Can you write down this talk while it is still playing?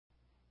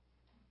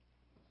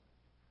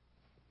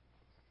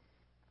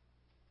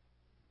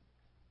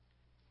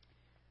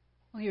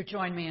Will you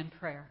join me in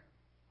prayer?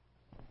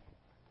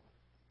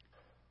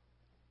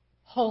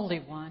 Holy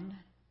One,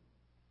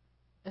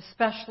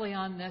 especially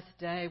on this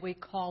day, we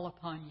call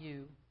upon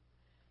you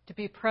to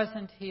be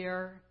present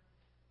here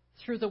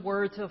through the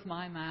words of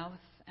my mouth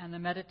and the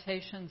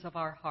meditations of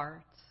our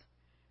hearts,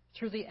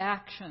 through the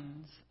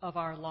actions of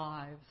our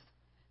lives,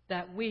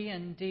 that we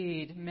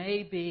indeed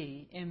may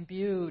be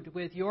imbued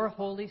with your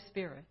Holy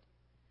Spirit,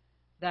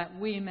 that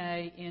we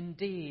may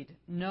indeed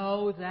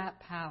know that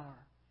power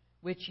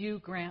which you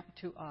grant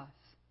to us.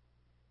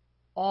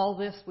 All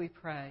this we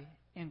pray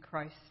in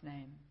Christ's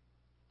name.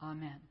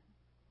 Amen.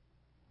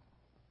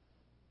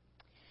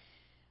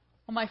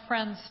 Well, my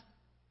friends,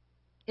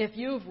 if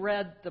you've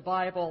read the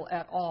Bible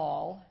at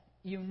all,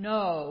 you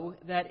know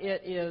that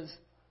it is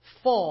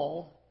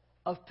full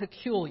of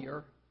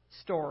peculiar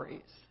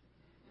stories.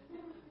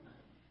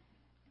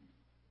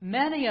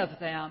 Many of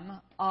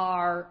them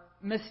are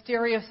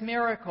mysterious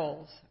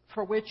miracles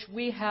for which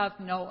we have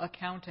no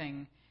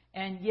accounting,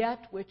 and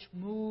yet which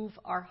move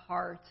our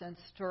hearts and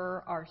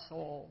stir our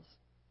souls.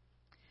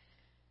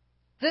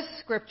 This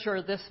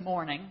scripture this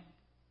morning,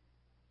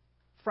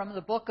 from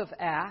the book of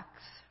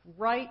Acts,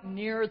 right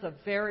near the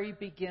very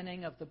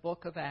beginning of the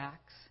book of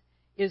Acts,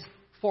 is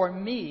for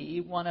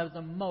me one of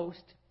the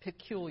most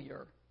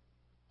peculiar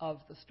of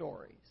the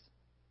stories.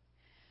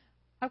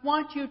 I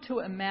want you to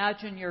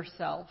imagine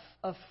yourself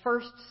a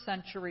first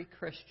century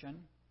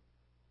Christian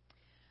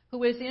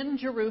who is in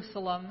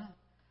Jerusalem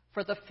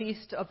for the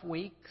Feast of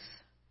Weeks,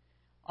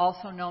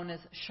 also known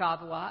as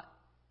Shavuot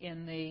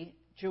in the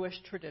Jewish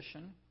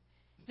tradition.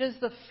 It is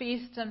the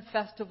feast and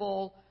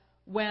festival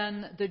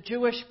when the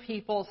Jewish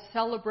people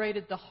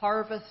celebrated the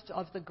harvest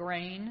of the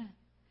grain,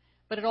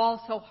 but it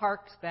also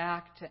harks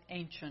back to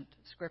ancient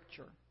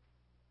scripture.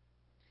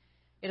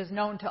 It is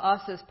known to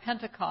us as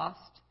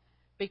Pentecost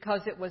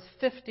because it was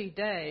 50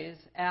 days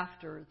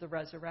after the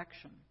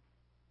resurrection.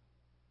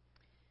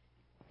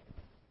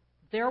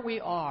 There we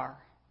are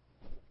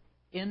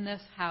in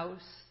this house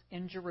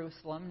in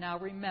Jerusalem. Now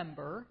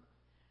remember,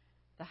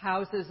 the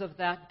houses of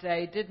that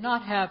day did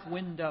not have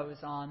windows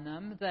on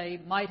them. They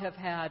might have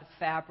had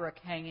fabric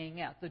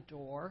hanging at the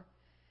door.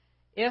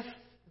 If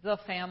the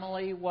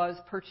family was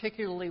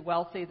particularly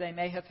wealthy, they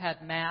may have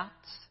had mats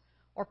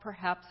or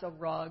perhaps a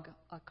rug,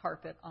 a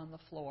carpet on the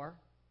floor.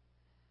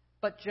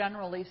 But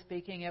generally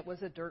speaking, it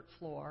was a dirt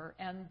floor,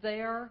 and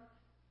there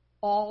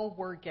all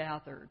were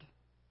gathered.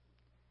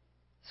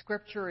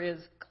 Scripture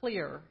is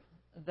clear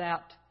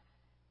that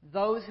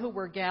those who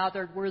were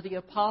gathered were the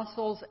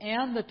apostles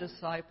and the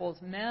disciples,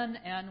 men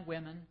and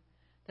women,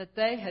 that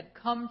they had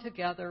come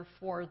together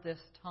for this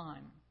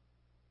time.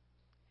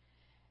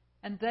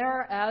 And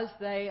there, as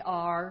they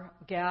are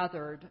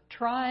gathered,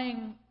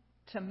 trying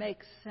to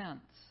make sense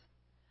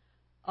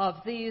of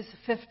these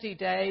 50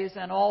 days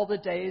and all the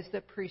days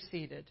that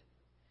preceded,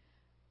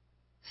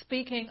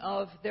 speaking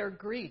of their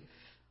grief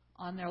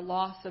on their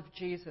loss of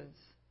Jesus,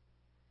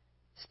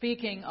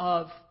 speaking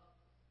of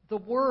the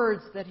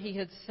words that he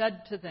had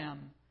said to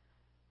them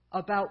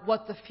about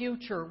what the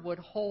future would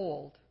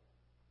hold,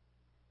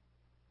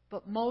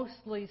 but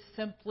mostly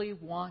simply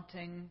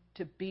wanting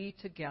to be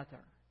together.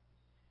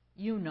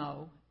 You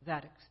know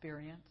that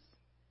experience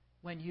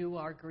when you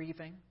are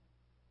grieving.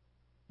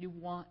 You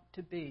want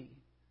to be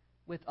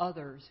with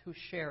others who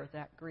share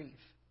that grief.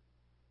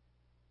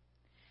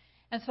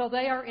 And so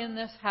they are in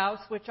this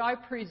house, which I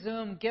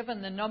presume,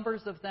 given the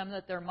numbers of them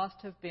that there must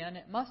have been,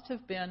 it must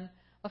have been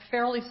a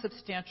fairly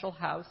substantial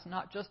house,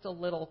 not just a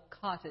little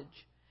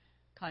cottage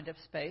kind of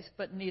space,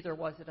 but neither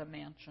was it a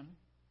mansion.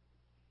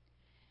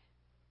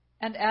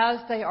 And as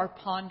they are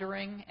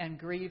pondering and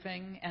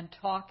grieving and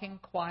talking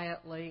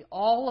quietly,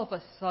 all of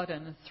a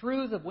sudden,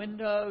 through the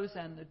windows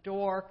and the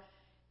door,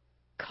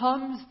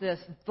 comes this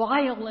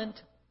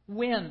violent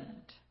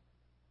wind.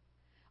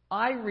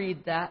 I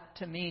read that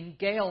to mean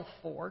gale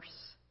force.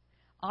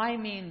 I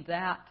mean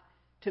that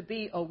to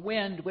be a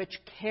wind which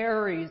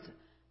carries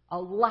a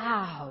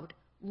loud,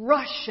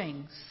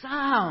 rushing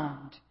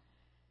sound.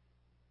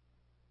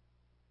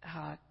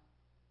 Can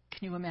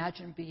you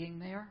imagine being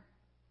there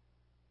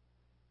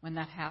when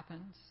that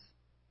happens?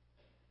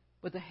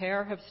 Would the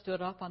hair have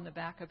stood up on the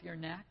back of your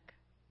neck?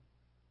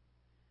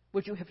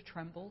 Would you have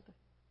trembled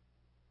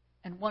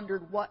and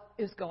wondered what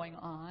is going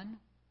on?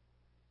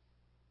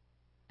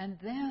 And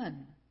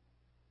then,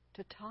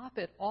 to top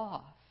it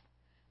off,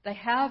 they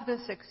have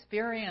this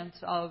experience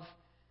of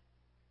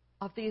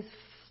these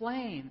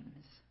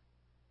flames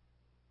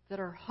that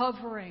are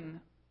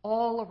hovering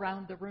all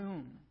around the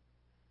room.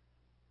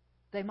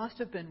 They must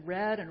have been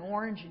red and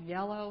orange and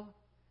yellow.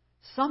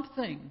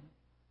 Something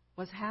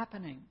was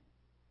happening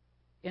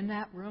in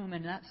that room,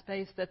 in that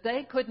space, that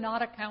they could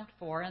not account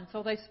for. And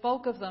so they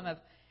spoke of them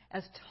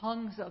as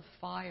tongues of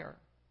fire.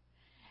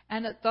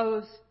 And that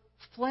those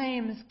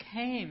flames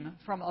came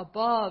from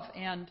above,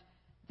 and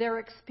their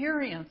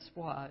experience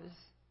was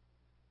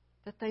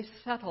that they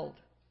settled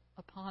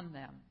upon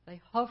them.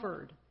 They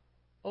hovered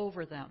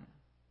over them.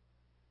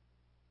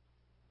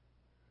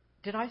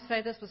 Did I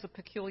say this was a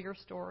peculiar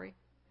story?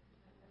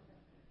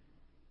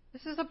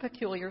 This is a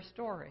peculiar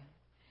story.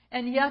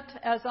 And yet,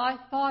 as I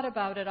thought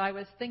about it, I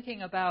was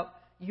thinking about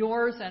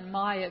yours and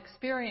my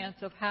experience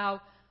of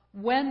how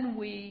when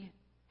we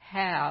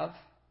have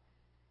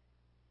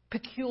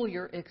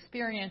peculiar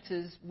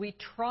experiences, we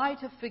try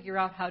to figure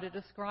out how to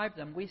describe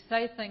them. We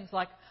say things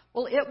like,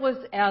 well, it was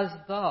as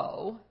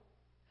though,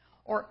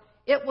 or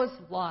it was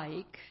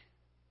like,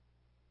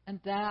 and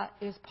that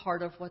is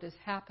part of what is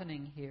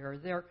happening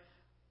here.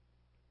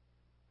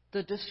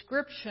 The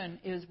description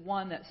is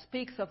one that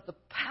speaks of the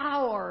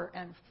power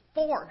and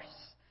force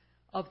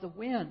of the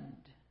wind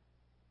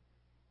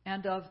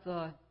and of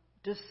the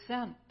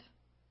descent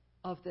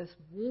of this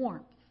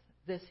warmth,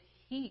 this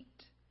heat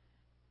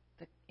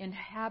that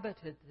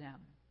inhabited them.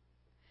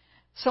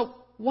 So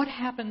what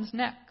happens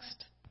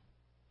next?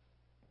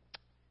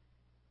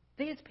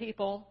 These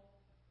people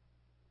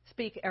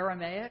speak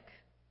Aramaic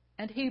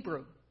and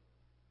Hebrew.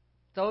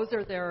 Those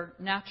are their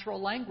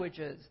natural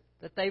languages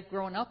that they've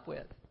grown up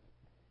with.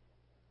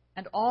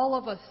 And all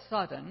of a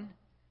sudden,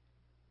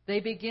 they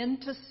begin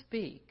to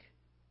speak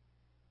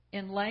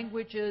in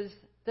languages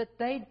that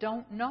they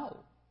don't know.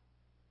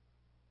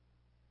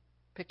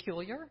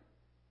 Peculiar?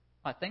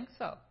 I think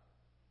so.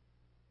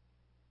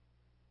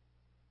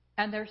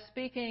 And they're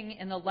speaking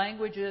in the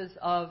languages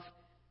of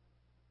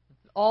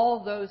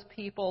all those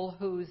people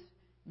whose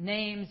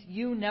names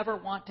you never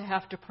want to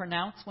have to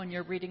pronounce when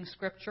you're reading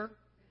Scripture.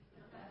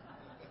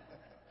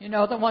 You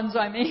know the ones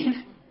I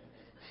mean?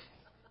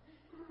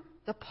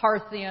 The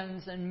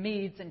Parthians and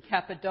Medes and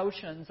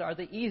Cappadocians are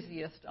the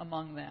easiest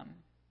among them.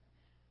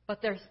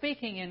 But they're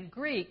speaking in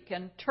Greek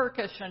and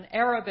Turkish and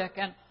Arabic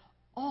and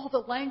all the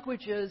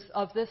languages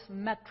of this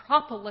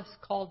metropolis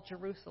called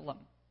Jerusalem.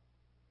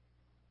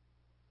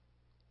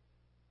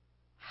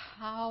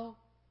 How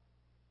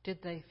did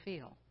they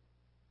feel?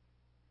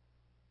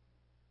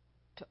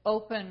 To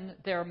open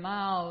their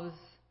mouths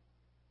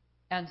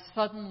and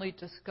suddenly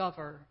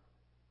discover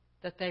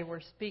that they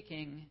were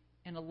speaking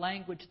in a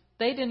language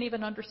they didn't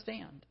even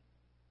understand.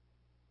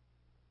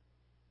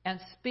 And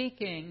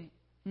speaking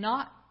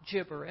not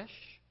gibberish,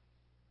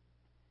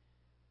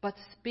 but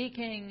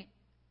speaking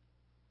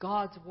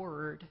God's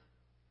Word,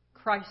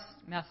 Christ's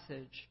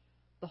message,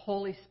 the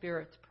Holy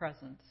Spirit's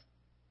presence,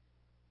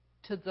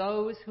 to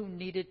those who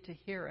needed to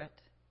hear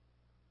it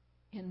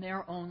in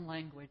their own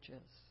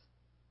languages.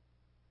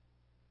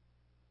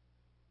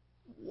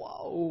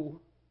 Whoa!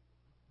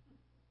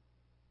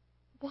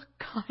 What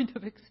kind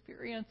of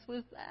experience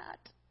was that?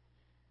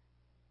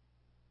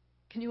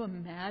 Can you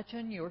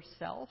imagine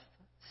yourself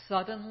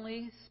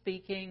suddenly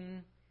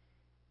speaking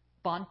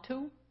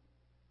Bantu,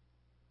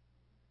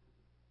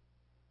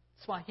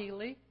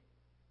 Swahili,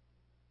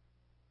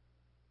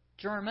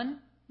 German?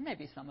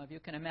 Maybe some of you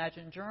can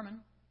imagine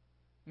German.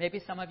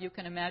 Maybe some of you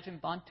can imagine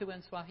Bantu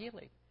and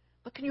Swahili.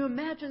 But can you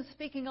imagine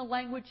speaking a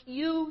language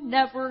you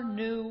never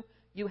knew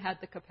you had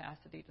the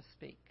capacity to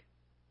speak?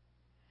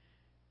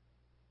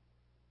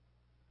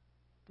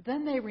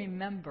 Then they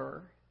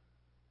remember,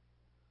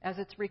 as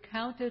it's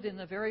recounted in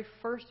the very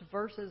first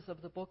verses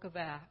of the book of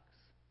Acts,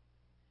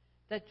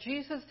 that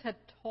Jesus had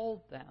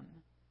told them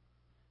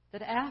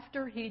that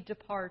after he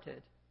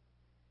departed,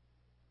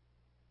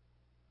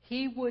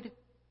 he would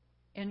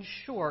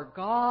ensure,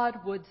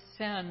 God would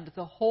send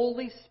the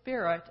Holy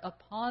Spirit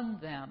upon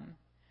them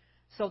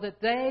so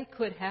that they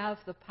could have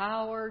the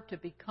power to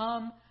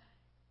become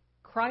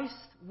Christ's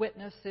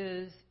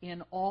witnesses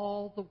in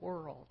all the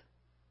world.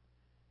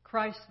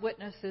 Christ's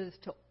witnesses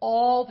to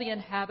all the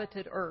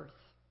inhabited earth.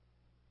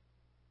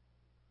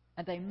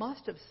 And they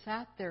must have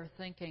sat there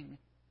thinking,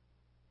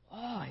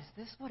 oh, is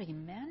this what he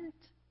meant?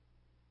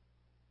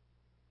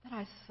 That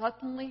I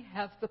suddenly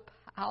have the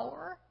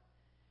power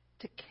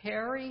to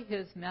carry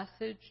his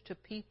message to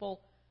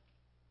people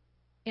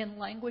in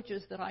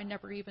languages that I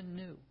never even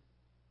knew.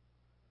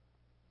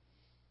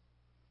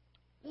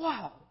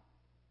 Wow!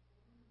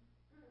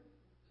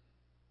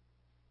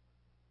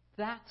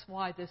 That's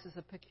why this is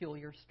a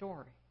peculiar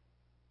story.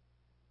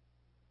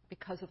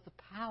 Because of the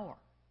power.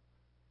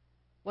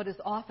 What is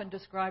often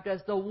described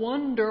as the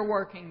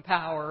wonder-working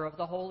power of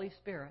the Holy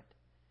Spirit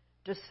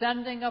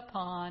descending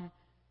upon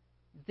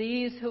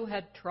these who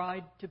had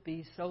tried to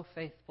be so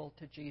faithful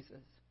to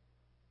Jesus.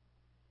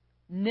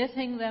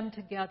 Knitting them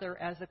together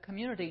as a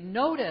community.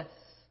 Notice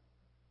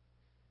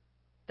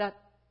that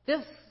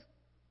this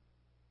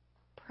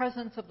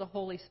presence of the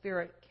Holy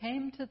Spirit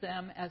came to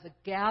them as a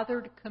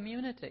gathered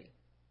community.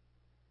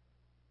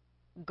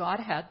 God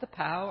had the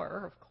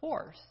power, of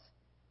course,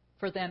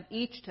 for them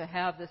each to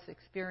have this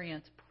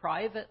experience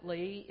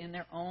privately in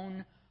their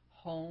own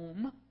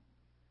home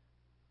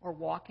or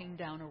walking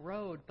down a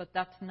road. But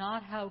that's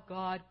not how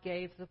God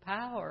gave the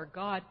power.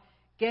 God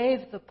gave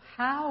the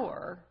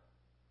power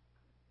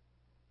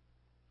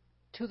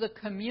to the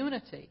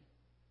community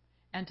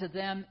and to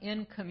them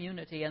in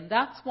community. And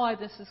that's why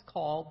this is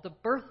called the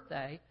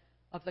birthday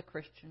of the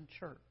Christian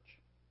church.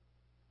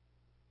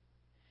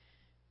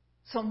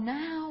 So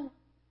now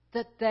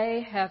that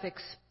they have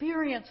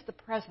experienced the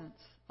presence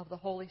of the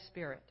Holy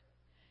Spirit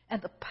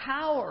and the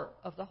power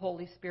of the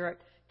Holy Spirit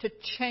to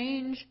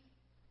change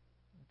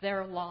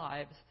their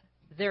lives,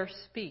 their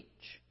speech,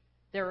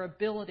 their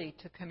ability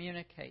to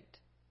communicate,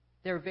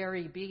 their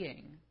very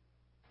being,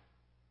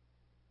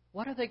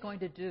 what are they going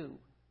to do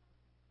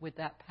with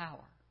that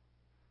power?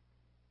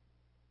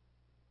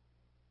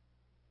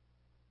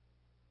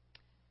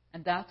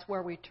 And that's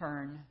where we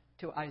turn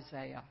to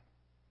Isaiah.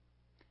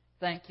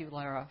 Thank you,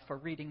 Lara, for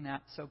reading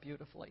that so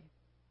beautifully.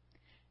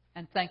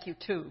 And thank you,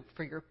 too,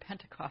 for your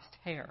Pentecost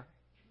hair.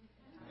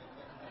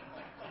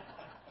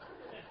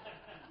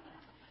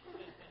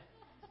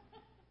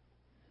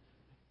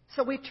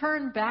 So we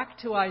turn back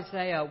to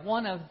Isaiah,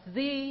 one of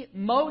the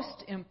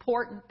most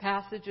important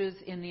passages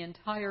in the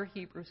entire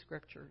Hebrew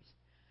Scriptures,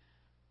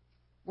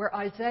 where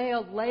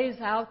Isaiah lays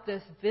out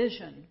this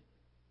vision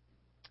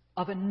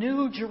of a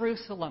new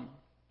Jerusalem,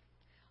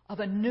 of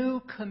a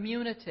new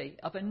community,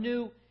 of a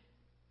new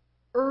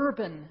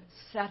urban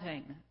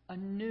setting, a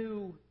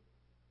new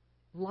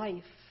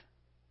life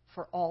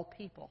for all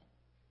people.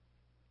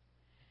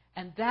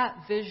 And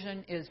that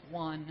vision is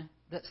one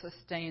that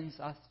sustains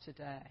us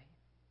today.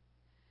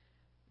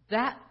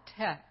 That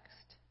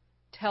text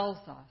tells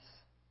us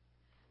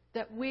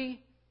that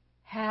we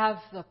have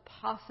the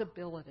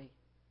possibility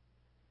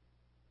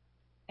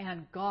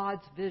and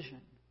God's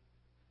vision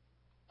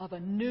of a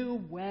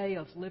new way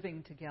of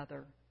living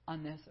together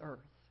on this earth.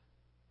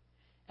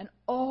 And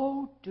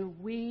oh, do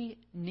we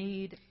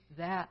need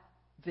that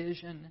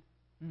vision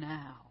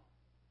now.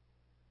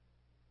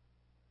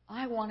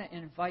 I want to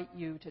invite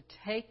you to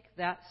take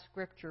that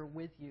scripture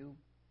with you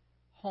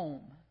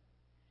home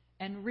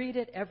and read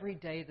it every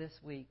day this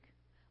week.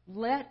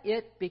 Let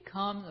it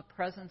become the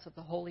presence of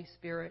the Holy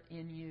Spirit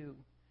in you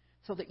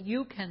so that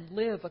you can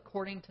live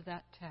according to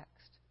that text.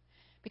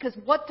 Because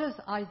what does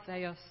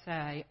Isaiah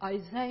say?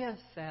 Isaiah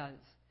says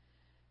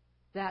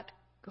that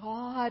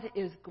God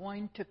is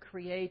going to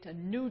create a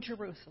new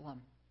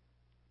Jerusalem,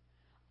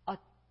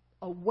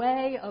 a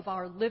way of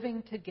our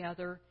living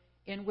together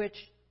in which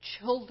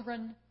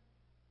children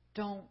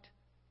don't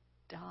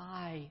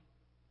die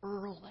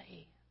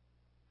early,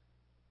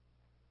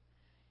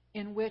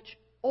 in which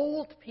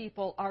old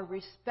people are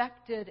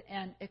respected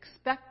and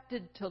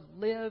expected to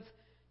live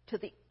to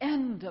the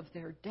end of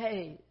their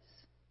days,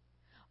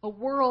 a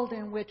world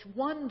in which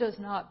one does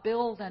not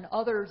build and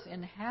others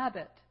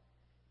inhabit,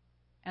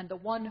 and the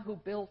one who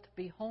built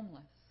be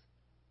homeless,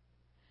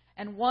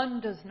 and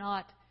one does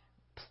not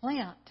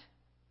plant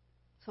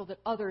so that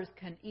others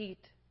can eat,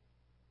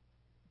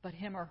 but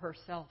him or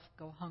herself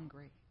go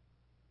hungry.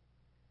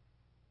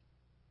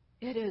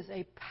 It is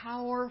a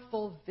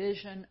powerful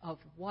vision of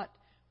what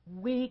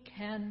we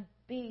can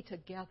be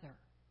together.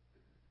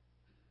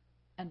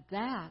 And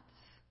that's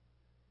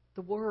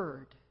the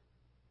word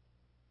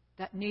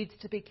that needs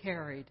to be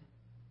carried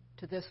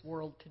to this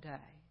world today.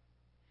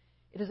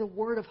 It is a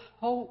word of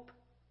hope,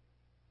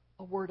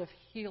 a word of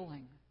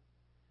healing,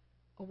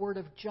 a word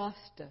of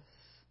justice,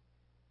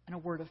 and a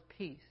word of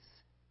peace.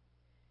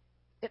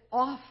 It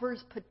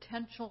offers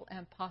potential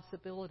and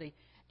possibility.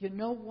 You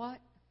know what?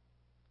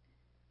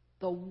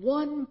 The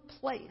one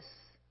place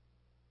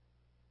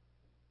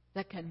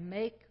that can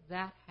make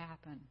that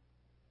happen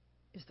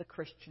is the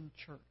Christian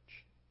church.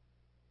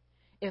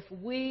 If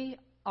we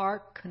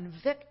are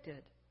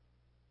convicted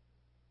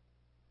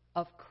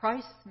of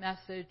Christ's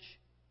message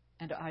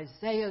and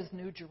Isaiah's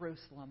New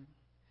Jerusalem,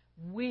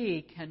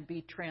 we can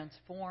be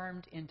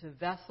transformed into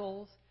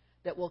vessels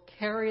that will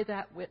carry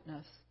that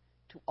witness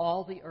to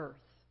all the earth.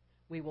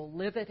 We will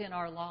live it in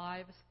our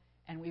lives,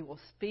 and we will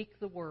speak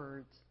the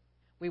words.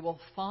 We will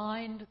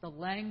find the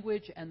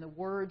language and the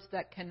words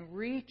that can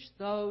reach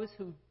those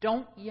who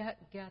don't yet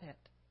get it.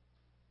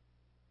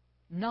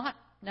 Not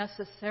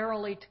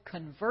necessarily to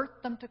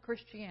convert them to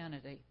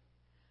Christianity,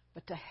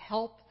 but to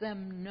help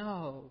them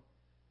know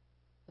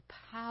the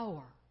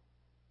power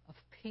of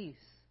peace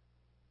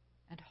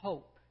and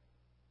hope.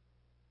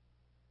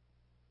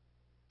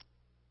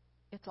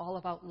 It's all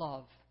about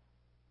love,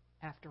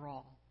 after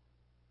all.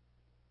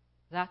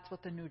 That's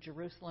what the New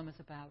Jerusalem is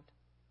about.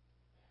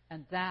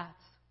 And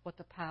that's what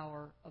the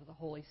power of the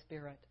Holy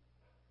Spirit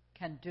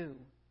can do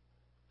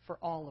for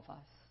all of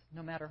us,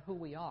 no matter who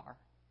we are,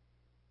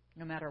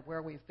 no matter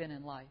where we've been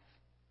in life,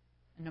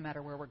 and no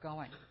matter where we're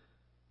going.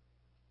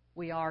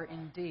 We are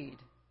indeed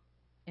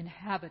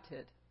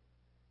inhabited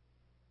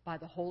by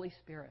the Holy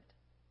Spirit.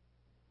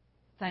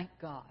 Thank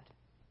God.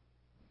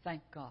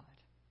 Thank God.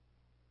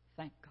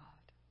 Thank God.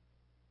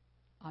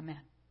 Amen.